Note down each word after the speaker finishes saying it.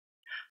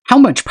How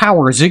much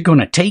power is it going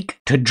to take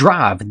to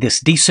drive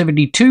this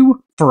D72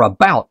 for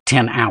about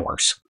 10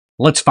 hours?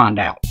 Let's find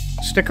out.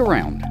 Stick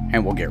around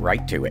and we'll get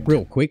right to it.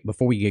 Real quick,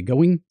 before we get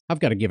going, I've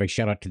got to give a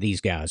shout out to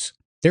these guys.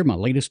 They're my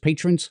latest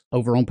patrons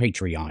over on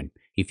Patreon.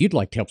 If you'd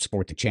like to help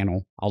support the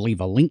channel, I'll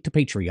leave a link to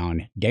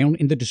Patreon down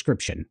in the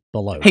description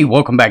below. Hey,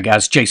 welcome back,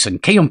 guys. Jason,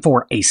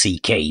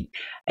 KM4ACK.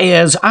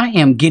 As I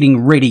am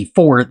getting ready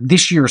for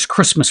this year's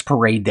Christmas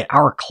parade that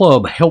our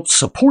club helps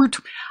support,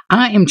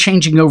 I am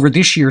changing over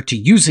this year to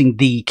using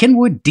the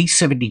Kenwood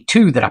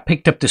D72 that I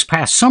picked up this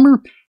past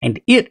summer, and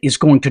it is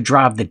going to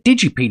drive the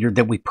digipeater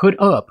that we put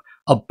up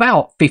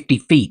about 50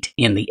 feet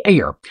in the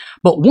air.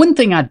 But one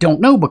thing I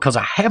don't know, because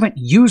I haven't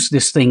used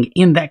this thing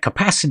in that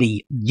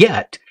capacity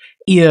yet,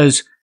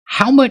 is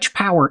how much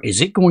power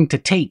is it going to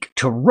take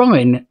to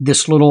run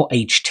this little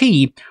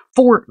HT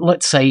for,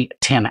 let's say,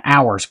 10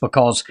 hours,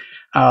 because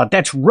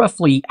that's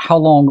roughly how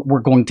long we're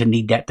going to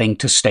need that thing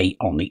to stay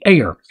on the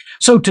air.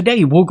 So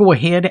today we'll go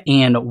ahead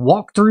and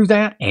walk through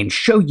that and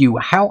show you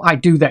how I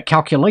do that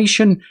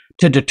calculation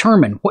to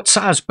determine what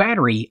size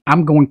battery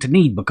I'm going to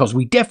need, because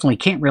we definitely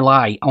can't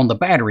rely on the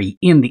battery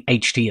in the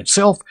HT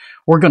itself.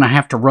 We're going to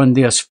have to run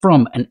this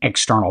from an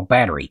external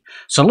battery.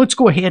 So let's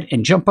go ahead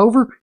and jump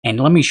over and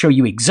let me show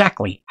you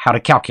exactly how to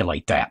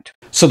calculate that.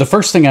 So the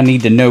first thing I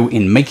need to know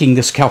in making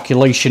this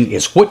calculation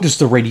is, what does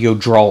the radio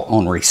draw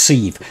on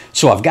receive?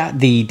 So I've got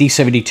the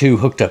D72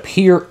 hooked up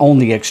here on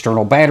the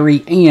external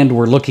battery, and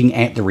we're looking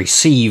at the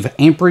receive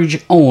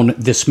amperage on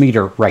this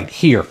meter right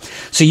here.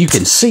 So you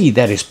can see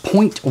that is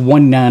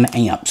 0.19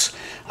 amps.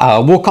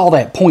 We'll call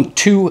that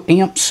 0.2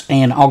 amps,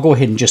 and I'll go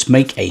ahead and just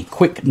make a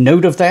quick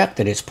note of that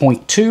it's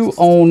 0.2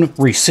 on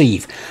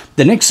receive.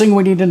 The next thing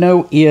we need to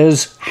know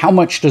is, how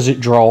much does it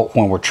draw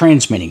when we're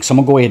transmitting? So I'm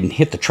going to go ahead and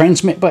hit the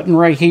transmit button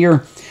right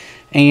here,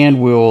 and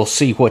we'll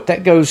see what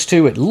that goes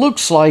to. It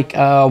looks like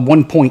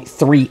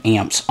 1.3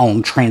 amps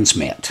on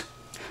transmit.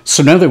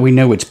 So now that we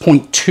know it's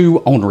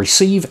 0.2 on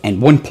receive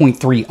and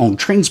 1.3 on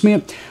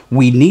transmit,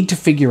 we need to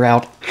figure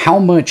out how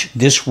much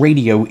this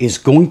radio is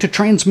going to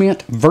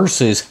transmit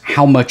versus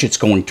how much it's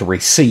going to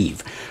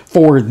receive.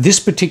 For this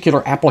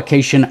particular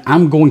application,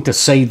 I'm going to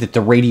say that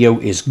the radio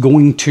is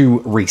going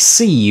to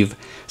receive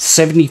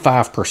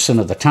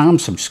 75% of the time.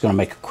 So I'm just going to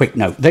make a quick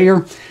note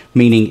there,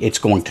 meaning it's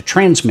going to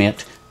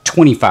transmit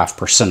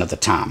 25% of the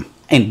time.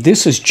 And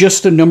this is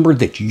just a number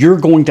that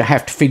you're going to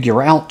have to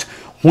figure out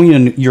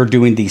when you're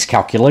doing these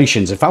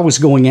calculations. If I was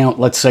going out,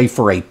 let's say,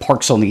 for a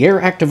Parks on the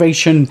Air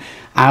activation,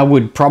 I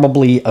would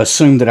probably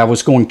assume that I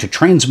was going to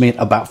transmit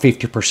about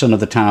 50% of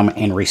the time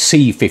and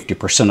receive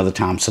 50% of the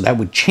time. So that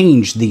would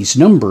change these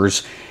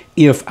numbers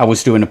if I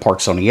was doing a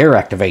Parks on the Air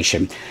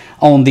activation.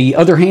 On the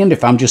other hand,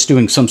 if I'm just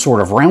doing some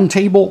sort of round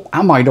table,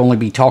 I might only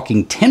be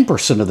talking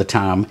 10% of the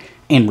time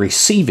and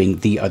receiving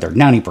the other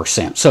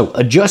 90%. So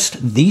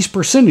adjust these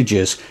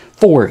percentages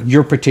for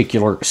your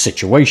particular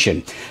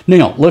situation.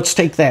 Now, let's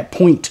take that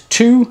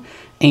 0.2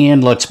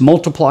 and let's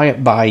multiply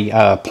it by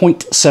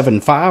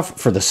 0.75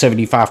 for the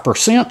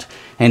 75%,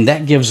 and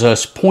that gives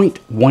us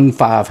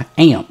 0.15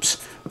 amps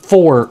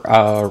for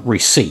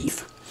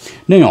receive.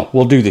 Now,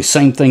 we'll do the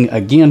same thing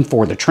again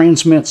for the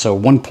transmit. So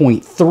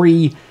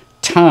 1.3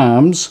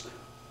 times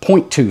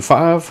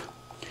 0.25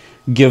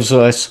 gives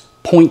us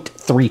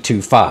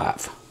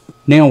 0.325.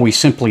 Now we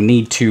simply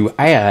need to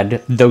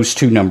add those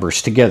two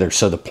numbers together.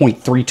 So the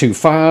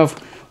 0.325,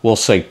 we'll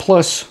say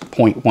plus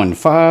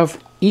 0.15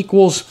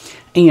 equals,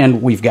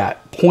 and we've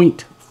got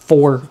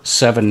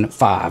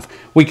 0.475.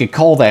 We could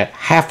call that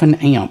half an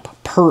amp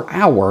per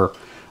hour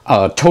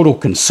total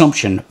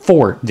consumption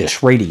for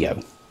this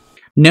radio.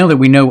 Now that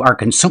we know our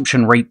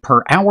consumption rate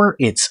per hour,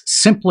 it's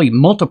simply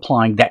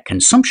multiplying that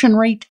consumption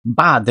rate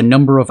by the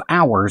number of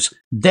hours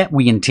that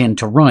we intend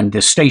to run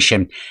this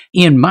station.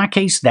 In my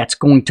case, that's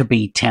going to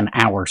be 10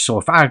 hours. So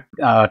if I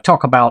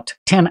talk about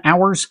 10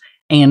 hours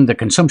and the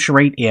consumption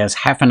rate is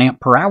half an amp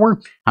per hour,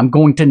 I'm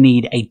going to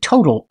need a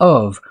total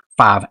of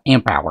 5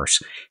 amp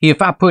hours.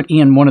 If I put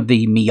in one of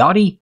the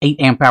Miotti 8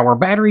 amp hour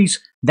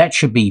batteries, that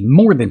should be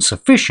more than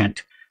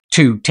sufficient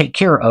to take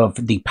care of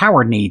the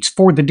power needs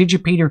for the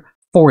digipeater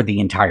for the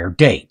entire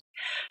day.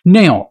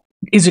 Now,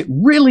 is it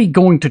really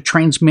going to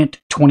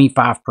transmit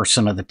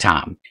 25% of the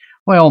time?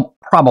 Well,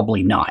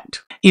 probably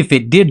not. If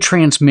it did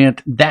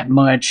transmit that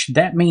much,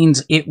 that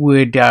means it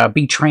would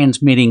be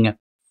transmitting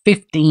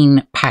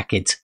 15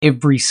 packets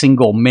every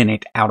single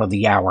minute out of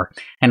the hour.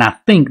 And I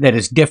think that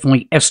is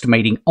definitely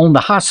estimating on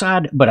the high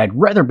side, but I'd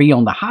rather be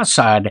on the high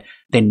side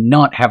than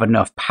not have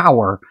enough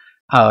power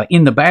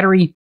in the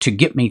battery to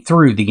get me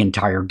through the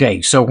entire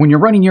day. So when you're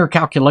running your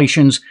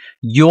calculations,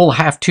 you'll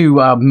have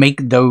to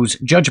make those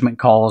judgment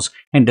calls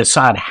and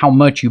decide how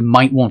much you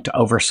might want to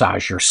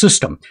oversize your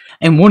system.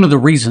 And one of the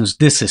reasons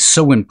this is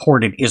so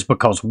important is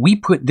because we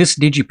put this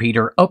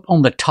digipeater up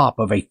on the top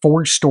of a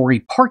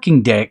 4-story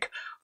parking deck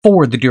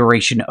for the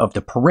duration of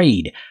the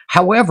parade.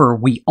 However,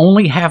 we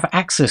only have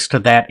access to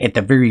that at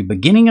the very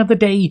beginning of the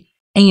day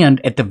and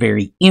at the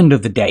very end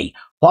of the day.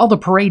 While the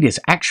parade is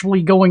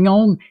actually going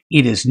on,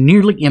 it is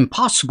nearly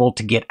impossible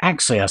to get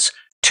access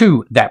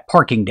to that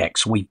parking deck.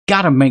 So we've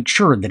got to make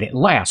sure that it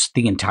lasts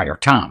the entire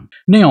time.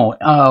 Now,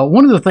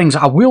 one of the things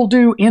I will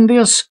do in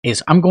this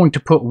is I'm going to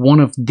put one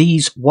of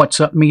these What's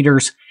Up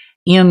meters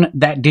in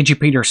that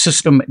Digipeater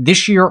system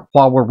this year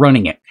while we're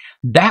running it.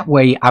 That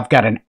way I've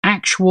got an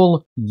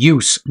actual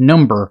use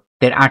number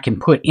that I can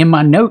put in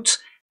my notes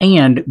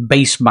and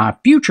base my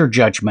future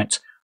judgments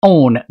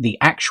on the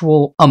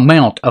actual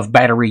amount of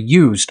battery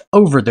used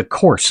over the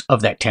course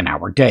of that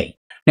 10-hour day.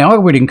 Now, I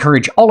would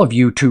encourage all of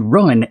you to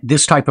run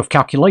this type of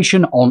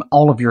calculation on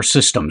all of your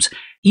systems,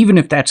 even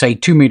if that's a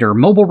 2-meter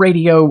mobile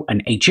radio,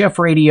 an HF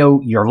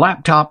radio, your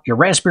laptop, your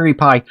Raspberry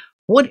Pi,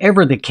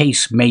 whatever the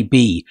case may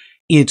be.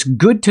 It's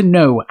good to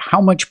know how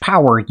much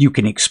power you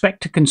can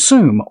expect to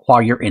consume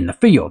while you're in the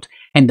field.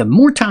 And the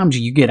more times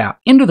you get out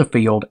into the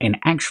field and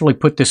actually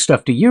put this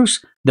stuff to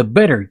use, the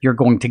better you're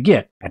going to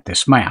get at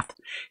this math.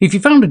 If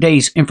you found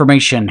today's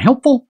information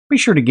helpful, be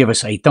sure to give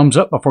us a thumbs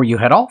up before you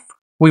head off.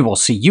 We will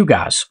see you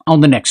guys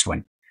on the next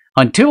one.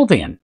 Until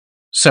then,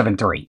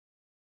 7-3.